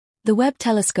The Webb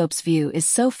telescope's view is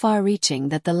so far-reaching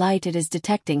that the light it is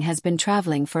detecting has been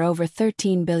traveling for over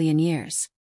 13 billion years.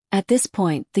 At this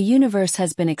point, the universe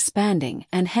has been expanding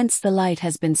and hence the light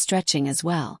has been stretching as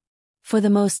well. For the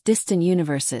most distant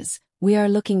universes, we are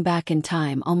looking back in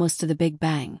time almost to the Big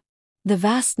Bang. The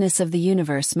vastness of the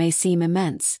universe may seem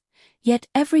immense, yet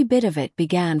every bit of it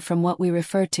began from what we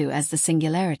refer to as the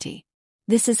singularity.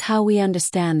 This is how we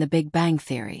understand the Big Bang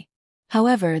theory.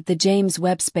 However, the James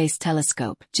Webb Space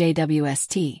Telescope,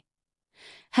 JWST,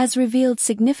 has revealed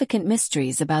significant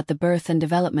mysteries about the birth and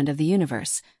development of the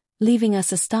universe, leaving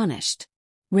us astonished.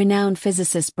 Renowned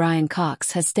physicist Brian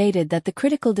Cox has stated that the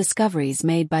critical discoveries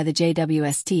made by the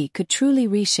JWST could truly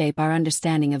reshape our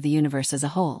understanding of the universe as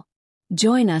a whole.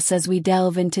 Join us as we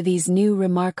delve into these new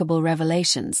remarkable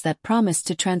revelations that promise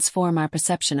to transform our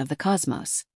perception of the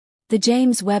cosmos. The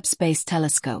James Webb Space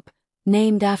Telescope,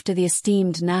 named after the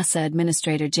esteemed NASA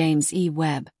Administrator James E.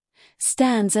 Webb,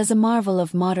 stands as a marvel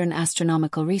of modern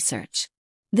astronomical research.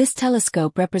 This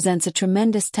telescope represents a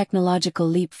tremendous technological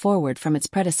leap forward from its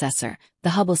predecessor,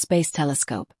 the Hubble Space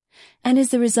Telescope, and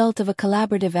is the result of a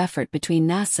collaborative effort between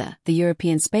NASA, the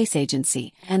European Space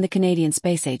Agency, and the Canadian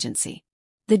Space Agency.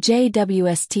 The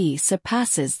JWST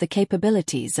surpasses the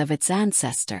capabilities of its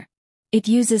ancestor. It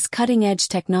uses cutting-edge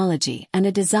technology and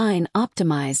a design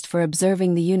optimized for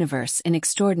observing the universe in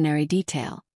extraordinary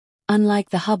detail. Unlike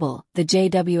the Hubble, the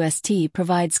JWST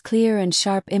provides clear and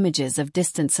sharp images of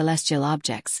distant celestial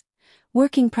objects,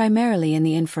 working primarily in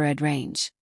the infrared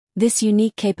range. This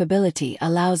unique capability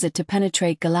allows it to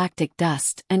penetrate galactic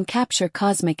dust and capture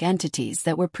cosmic entities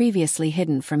that were previously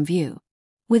hidden from view.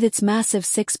 With its massive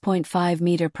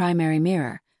 6.5-meter primary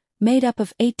mirror, made up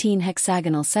of 18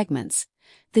 hexagonal segments,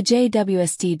 the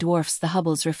JWST dwarfs the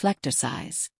Hubble's reflector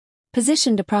size.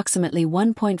 Positioned approximately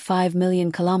 1.5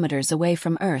 million kilometers away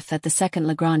from Earth at the second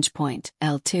Lagrange point,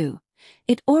 L2,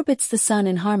 it orbits the Sun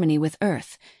in harmony with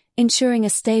Earth, ensuring a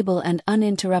stable and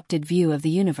uninterrupted view of the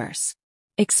universe.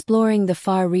 Exploring the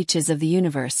far reaches of the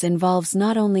universe involves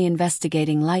not only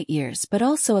investigating light years but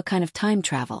also a kind of time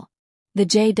travel. The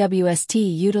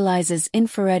JWST utilizes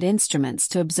infrared instruments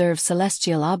to observe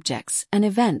celestial objects and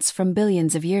events from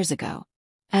billions of years ago.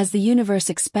 As the universe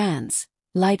expands,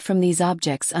 light from these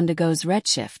objects undergoes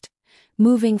redshift,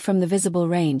 moving from the visible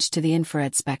range to the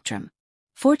infrared spectrum.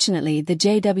 Fortunately, the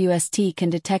JWST can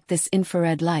detect this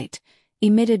infrared light,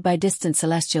 emitted by distant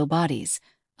celestial bodies,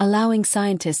 allowing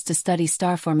scientists to study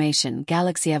star formation,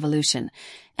 galaxy evolution,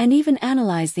 and even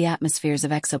analyze the atmospheres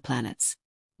of exoplanets.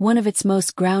 One of its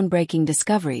most groundbreaking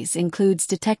discoveries includes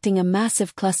detecting a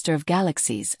massive cluster of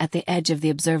galaxies at the edge of the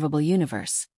observable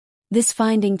universe. This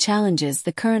finding challenges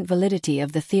the current validity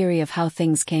of the theory of how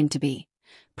things came to be,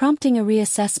 prompting a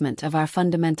reassessment of our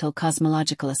fundamental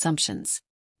cosmological assumptions.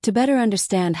 To better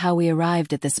understand how we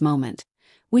arrived at this moment,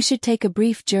 we should take a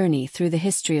brief journey through the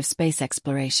history of space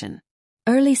exploration.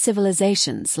 Early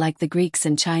civilizations like the Greeks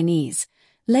and Chinese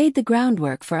laid the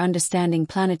groundwork for understanding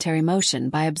planetary motion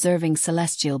by observing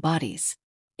celestial bodies.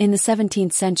 In the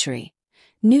 17th century,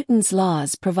 Newton's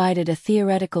laws provided a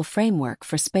theoretical framework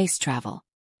for space travel.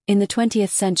 In the 20th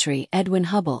century, Edwin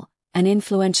Hubble, an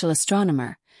influential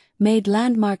astronomer, made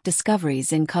landmark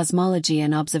discoveries in cosmology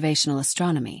and observational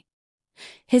astronomy.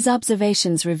 His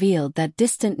observations revealed that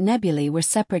distant nebulae were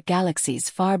separate galaxies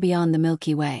far beyond the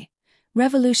Milky Way,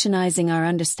 revolutionizing our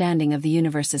understanding of the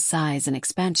universe's size and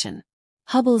expansion.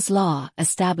 Hubble's law,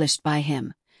 established by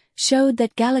him, showed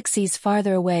that galaxies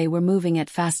farther away were moving at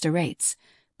faster rates,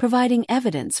 providing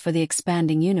evidence for the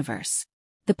expanding universe.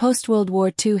 The post-World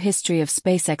War II history of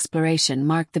space exploration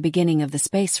marked the beginning of the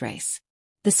space race.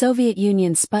 The Soviet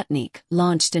Union's Sputnik,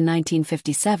 launched in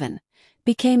 1957,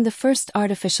 became the first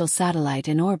artificial satellite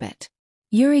in orbit.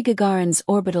 Yuri Gagarin's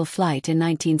orbital flight in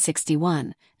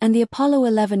 1961 and the Apollo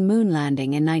 11 moon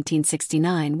landing in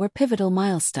 1969 were pivotal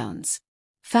milestones.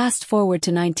 Fast forward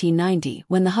to 1990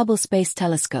 when the Hubble Space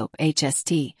Telescope,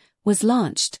 HST, was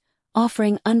launched,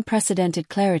 offering unprecedented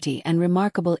clarity and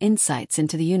remarkable insights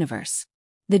into the universe.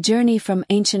 The journey from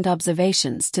ancient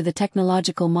observations to the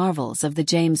technological marvels of the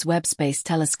James Webb Space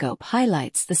Telescope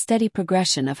highlights the steady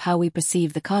progression of how we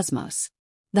perceive the cosmos.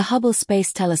 The Hubble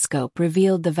Space Telescope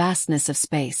revealed the vastness of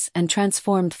space and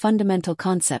transformed fundamental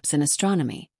concepts in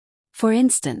astronomy. For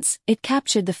instance, it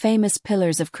captured the famous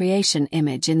Pillars of Creation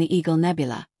image in the Eagle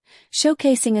Nebula,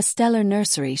 showcasing a stellar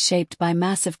nursery shaped by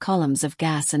massive columns of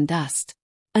gas and dust.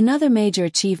 Another major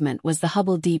achievement was the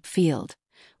Hubble Deep Field,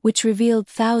 which revealed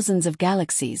thousands of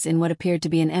galaxies in what appeared to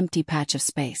be an empty patch of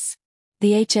space.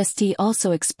 The HST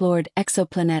also explored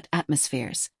exoplanet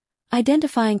atmospheres,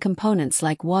 identifying components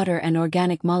like water and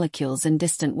organic molecules in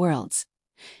distant worlds,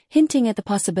 hinting at the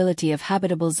possibility of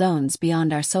habitable zones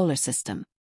beyond our solar system.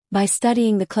 By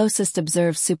studying the closest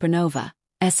observed supernova,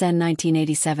 SN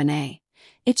 1987A,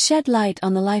 it shed light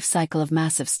on the life cycle of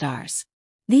massive stars.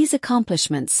 These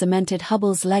accomplishments cemented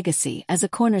Hubble's legacy as a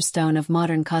cornerstone of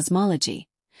modern cosmology,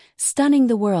 stunning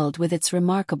the world with its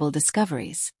remarkable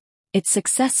discoveries. Its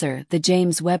successor, the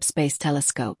James Webb Space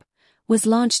Telescope, was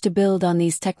launched to build on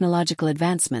these technological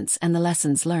advancements and the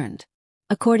lessons learned.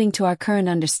 According to our current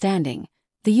understanding,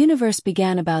 the universe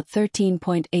began about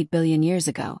 13.8 billion years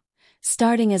ago,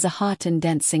 starting as a hot and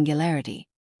dense singularity.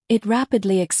 It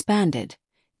rapidly expanded,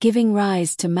 giving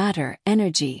rise to matter,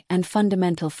 energy, and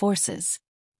fundamental forces.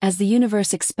 As the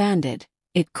universe expanded,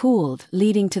 it cooled,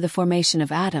 leading to the formation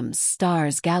of atoms,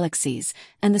 stars, galaxies,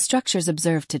 and the structures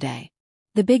observed today.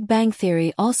 The Big Bang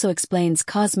theory also explains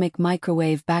cosmic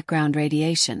microwave background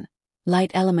radiation,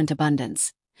 light element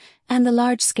abundance, and the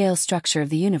large-scale structure of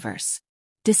the universe.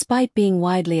 Despite being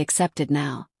widely accepted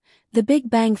now, the Big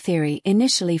Bang theory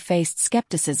initially faced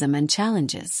skepticism and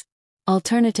challenges.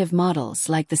 Alternative models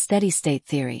like the steady-state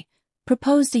theory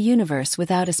proposed a universe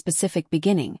without a specific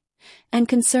beginning, and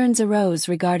concerns arose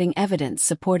regarding evidence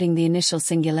supporting the initial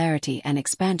singularity and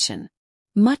expansion.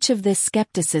 Much of this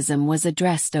skepticism was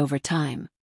addressed over time.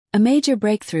 A major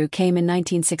breakthrough came in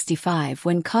 1965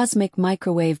 when cosmic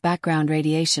microwave background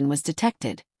radiation was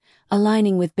detected,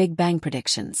 aligning with Big Bang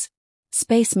predictions.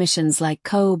 Space missions like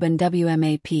COBE and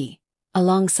WMAP,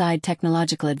 alongside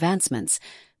technological advancements,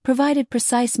 provided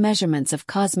precise measurements of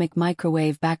cosmic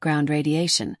microwave background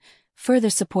radiation, further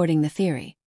supporting the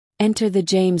theory. Enter the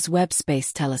James Webb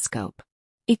Space Telescope.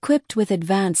 Equipped with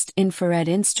advanced infrared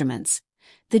instruments,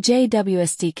 the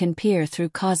JWST can peer through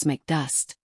cosmic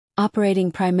dust.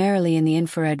 Operating primarily in the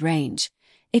infrared range,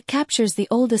 it captures the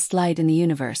oldest light in the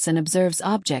universe and observes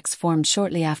objects formed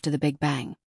shortly after the Big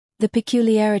Bang. The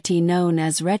peculiarity known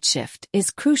as redshift is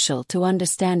crucial to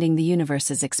understanding the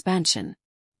universe's expansion.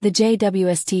 The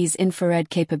JWST's infrared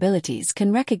capabilities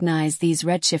can recognize these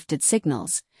redshifted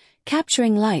signals,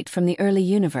 capturing light from the early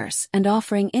universe and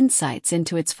offering insights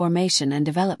into its formation and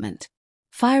development.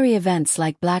 Fiery events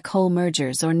like black hole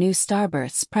mergers or new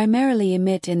starbirths primarily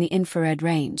emit in the infrared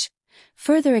range,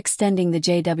 further extending the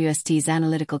JWST's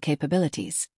analytical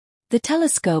capabilities. The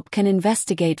telescope can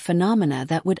investigate phenomena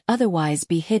that would otherwise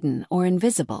be hidden or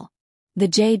invisible. The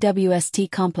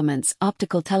JWST complements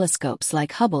optical telescopes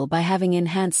like Hubble by having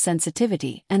enhanced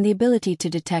sensitivity and the ability to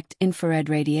detect infrared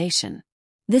radiation.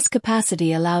 This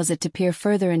capacity allows it to peer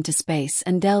further into space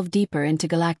and delve deeper into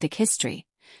galactic history,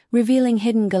 revealing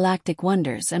hidden galactic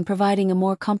wonders and providing a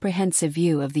more comprehensive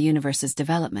view of the universe's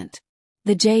development.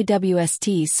 The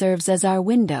JWST serves as our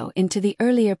window into the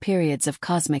earlier periods of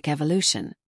cosmic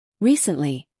evolution.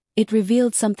 Recently, it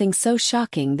revealed something so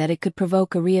shocking that it could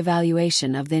provoke a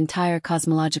re-evaluation of the entire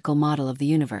cosmological model of the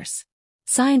universe.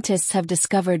 Scientists have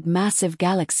discovered massive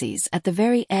galaxies at the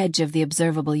very edge of the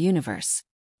observable universe.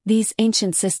 These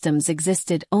ancient systems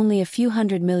existed only a few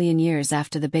 100 million years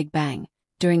after the Big Bang,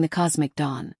 during the cosmic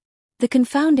dawn. The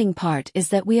confounding part is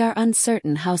that we are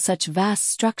uncertain how such vast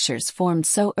structures formed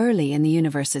so early in the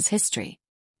universe's history.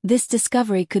 This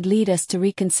discovery could lead us to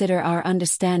reconsider our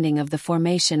understanding of the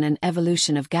formation and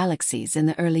evolution of galaxies in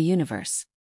the early universe.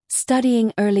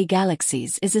 Studying early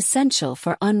galaxies is essential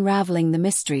for unraveling the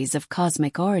mysteries of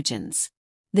cosmic origins.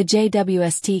 The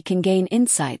JWST can gain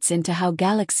insights into how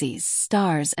galaxies,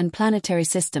 stars, and planetary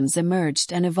systems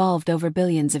emerged and evolved over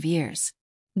billions of years.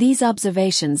 These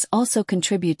observations also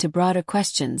contribute to broader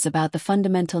questions about the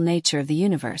fundamental nature of the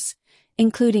universe,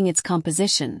 including its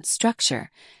composition, structure,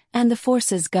 and the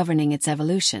forces governing its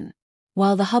evolution.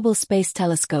 While the Hubble Space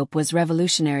Telescope was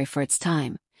revolutionary for its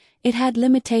time, it had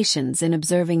limitations in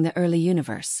observing the early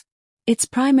universe. Its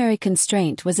primary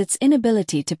constraint was its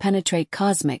inability to penetrate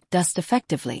cosmic dust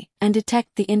effectively and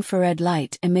detect the infrared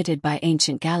light emitted by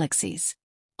ancient galaxies.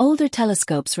 Older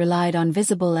telescopes relied on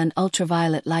visible and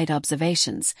ultraviolet light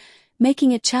observations,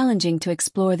 making it challenging to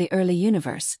explore the early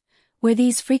universe, where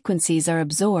these frequencies are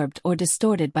absorbed or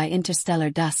distorted by interstellar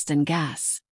dust and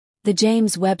gas. The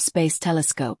James Webb Space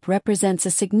Telescope represents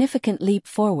a significant leap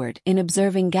forward in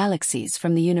observing galaxies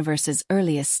from the universe's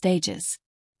earliest stages.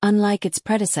 Unlike its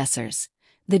predecessors,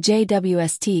 the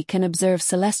JWST can observe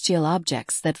celestial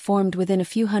objects that formed within a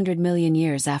few 100 million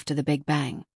years after the Big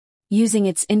Bang. Using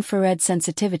its infrared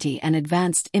sensitivity and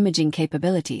advanced imaging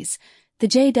capabilities, the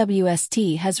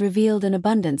JWST has revealed an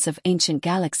abundance of ancient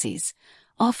galaxies,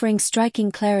 offering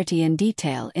striking clarity and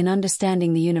detail in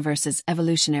understanding the universe's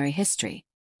evolutionary history.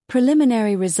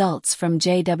 Preliminary results from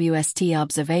JWST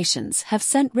observations have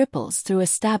sent ripples through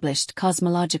established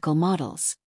cosmological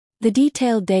models. The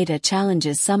detailed data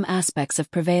challenges some aspects of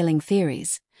prevailing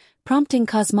theories, prompting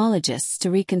cosmologists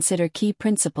to reconsider key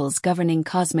principles governing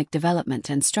cosmic development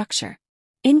and structure.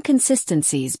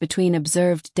 Inconsistencies between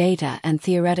observed data and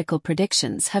theoretical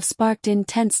predictions have sparked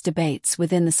intense debates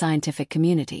within the scientific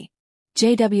community.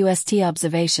 JWST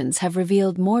observations have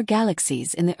revealed more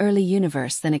galaxies in the early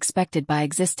universe than expected by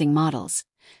existing models,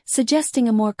 suggesting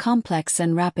a more complex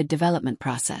and rapid development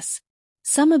process.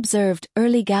 Some observed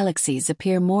early galaxies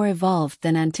appear more evolved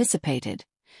than anticipated,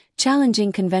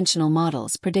 challenging conventional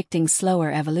models predicting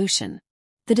slower evolution.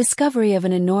 The discovery of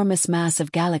an enormous mass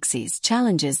of galaxies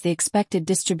challenges the expected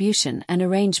distribution and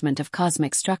arrangement of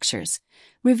cosmic structures,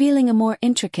 revealing a more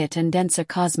intricate and denser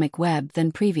cosmic web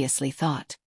than previously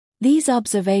thought. These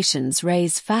observations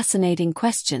raise fascinating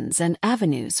questions and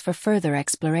avenues for further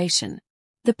exploration.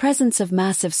 The presence of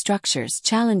massive structures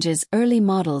challenges early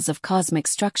models of cosmic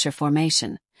structure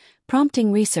formation,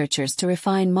 prompting researchers to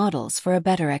refine models for a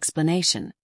better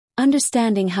explanation.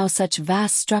 Understanding how such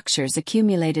vast structures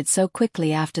accumulated so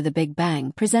quickly after the Big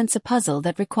Bang presents a puzzle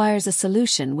that requires a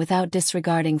solution without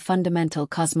disregarding fundamental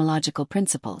cosmological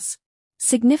principles.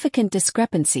 Significant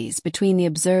discrepancies between the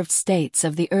observed states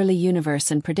of the early universe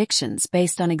and predictions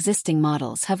based on existing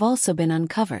models have also been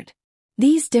uncovered.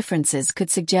 These differences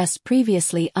could suggest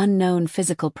previously unknown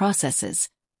physical processes,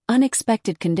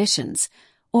 unexpected conditions,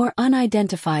 or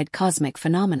unidentified cosmic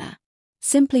phenomena.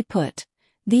 Simply put,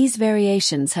 these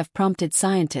variations have prompted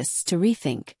scientists to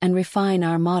rethink and refine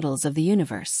our models of the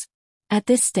universe. At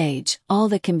this stage, all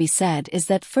that can be said is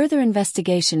that further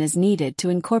investigation is needed to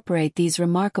incorporate these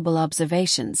remarkable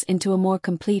observations into a more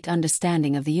complete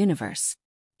understanding of the universe.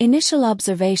 Initial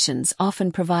observations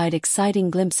often provide exciting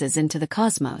glimpses into the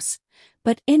cosmos,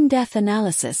 but in-depth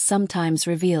analysis sometimes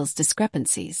reveals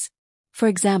discrepancies. For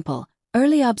example,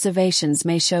 early observations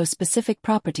may show specific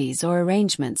properties or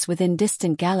arrangements within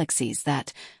distant galaxies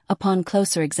that, upon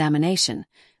closer examination,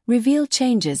 reveal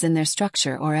changes in their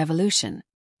structure or evolution.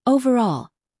 Overall,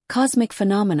 cosmic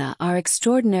phenomena are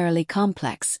extraordinarily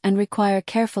complex and require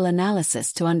careful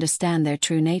analysis to understand their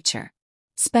true nature.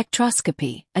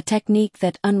 Spectroscopy, a technique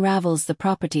that unravels the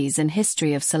properties and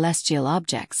history of celestial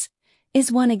objects,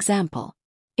 is one example.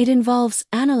 It involves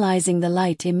analyzing the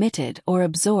light emitted or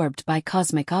absorbed by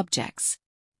cosmic objects.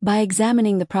 By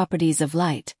examining the properties of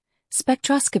light,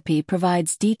 spectroscopy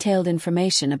provides detailed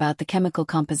information about the chemical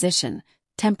composition,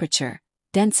 temperature,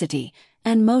 density,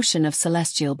 and motion of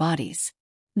celestial bodies.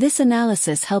 This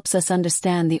analysis helps us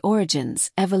understand the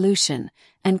origins, evolution,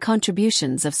 and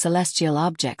contributions of celestial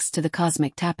objects to the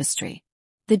cosmic tapestry.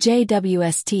 The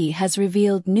JWST has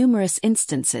revealed numerous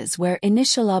instances where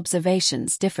initial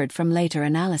observations differed from later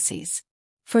analyses.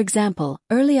 For example,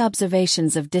 early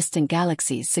observations of distant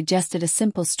galaxies suggested a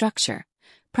simple structure,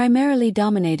 primarily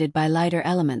dominated by lighter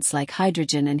elements like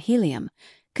hydrogen and helium,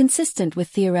 consistent with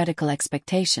theoretical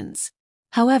expectations.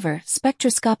 However,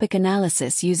 spectroscopic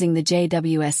analysis using the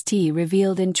JWST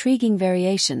revealed intriguing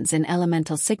variations in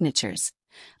elemental signatures,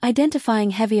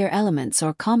 identifying heavier elements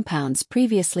or compounds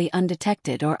previously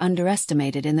undetected or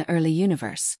underestimated in the early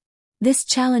universe. This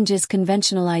challenges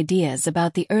conventional ideas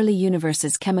about the early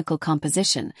universe's chemical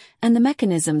composition and the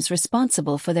mechanisms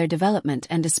responsible for their development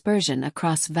and dispersion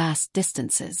across vast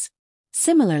distances.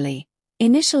 Similarly,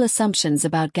 initial assumptions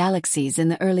about galaxies in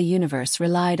the early universe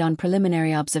relied on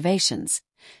preliminary observations,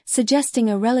 suggesting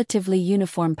a relatively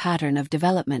uniform pattern of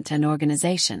development and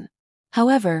organization.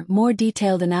 However, more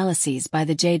detailed analyses by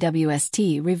the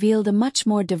JWST revealed a much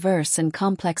more diverse and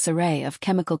complex array of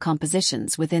chemical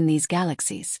compositions within these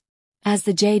galaxies. As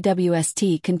the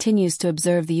JWST continues to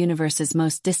observe the universe's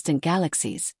most distant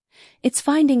galaxies, its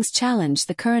findings challenge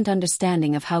the current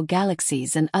understanding of how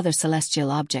galaxies and other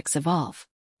celestial objects evolve.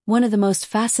 One of the most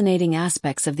fascinating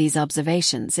aspects of these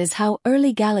observations is how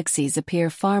early galaxies appear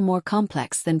far more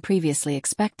complex than previously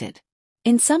expected.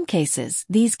 In some cases,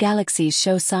 these galaxies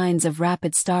show signs of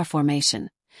rapid star formation,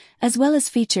 as well as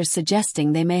features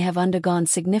suggesting they may have undergone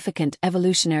significant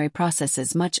evolutionary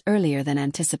processes much earlier than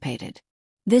anticipated.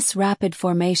 This rapid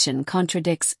formation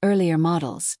contradicts earlier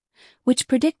models, which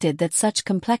predicted that such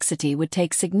complexity would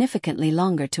take significantly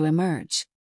longer to emerge.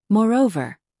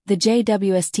 Moreover, the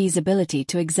JWST's ability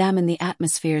to examine the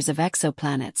atmospheres of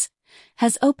exoplanets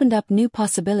has opened up new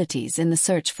possibilities in the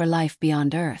search for life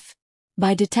beyond Earth.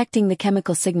 By detecting the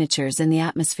chemical signatures in the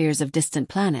atmospheres of distant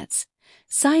planets,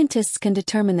 scientists can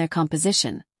determine their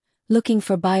composition, looking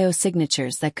for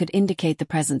biosignatures that could indicate the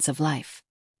presence of life.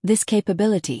 This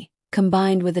capability,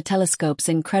 combined with the telescope's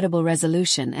incredible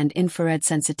resolution and infrared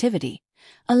sensitivity,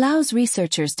 allows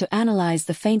researchers to analyze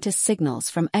the faintest signals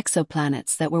from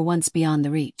exoplanets that were once beyond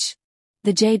the reach.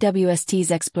 The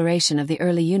JWST's exploration of the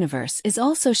early universe is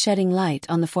also shedding light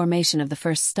on the formation of the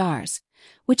first stars,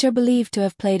 which are believed to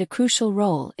have played a crucial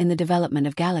role in the development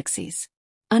of galaxies.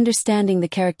 Understanding the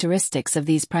characteristics of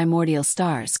these primordial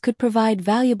stars could provide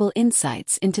valuable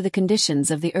insights into the conditions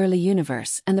of the early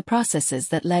universe and the processes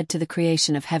that led to the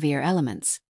creation of heavier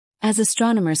elements. As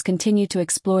astronomers continue to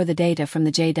explore the data from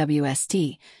the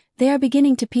JWST, they are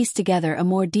beginning to piece together a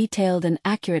more detailed and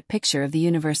accurate picture of the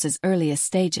universe's earliest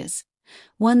stages,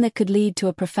 one that could lead to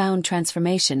a profound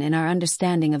transformation in our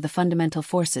understanding of the fundamental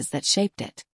forces that shaped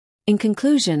it. In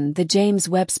conclusion, the James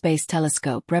Webb Space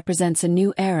Telescope represents a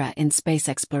new era in space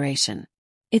exploration.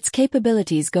 Its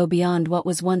capabilities go beyond what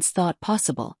was once thought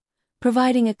possible,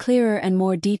 providing a clearer and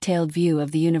more detailed view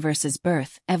of the universe's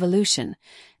birth, evolution,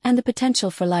 and the potential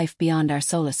for life beyond our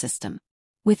solar system.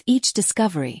 With each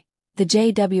discovery, the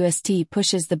JWST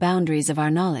pushes the boundaries of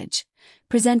our knowledge,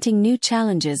 presenting new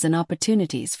challenges and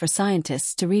opportunities for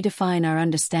scientists to redefine our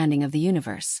understanding of the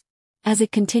universe. As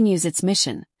it continues its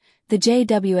mission, the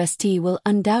JWST will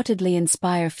undoubtedly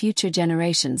inspire future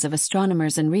generations of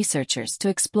astronomers and researchers to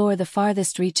explore the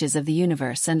farthest reaches of the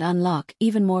universe and unlock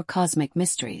even more cosmic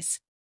mysteries.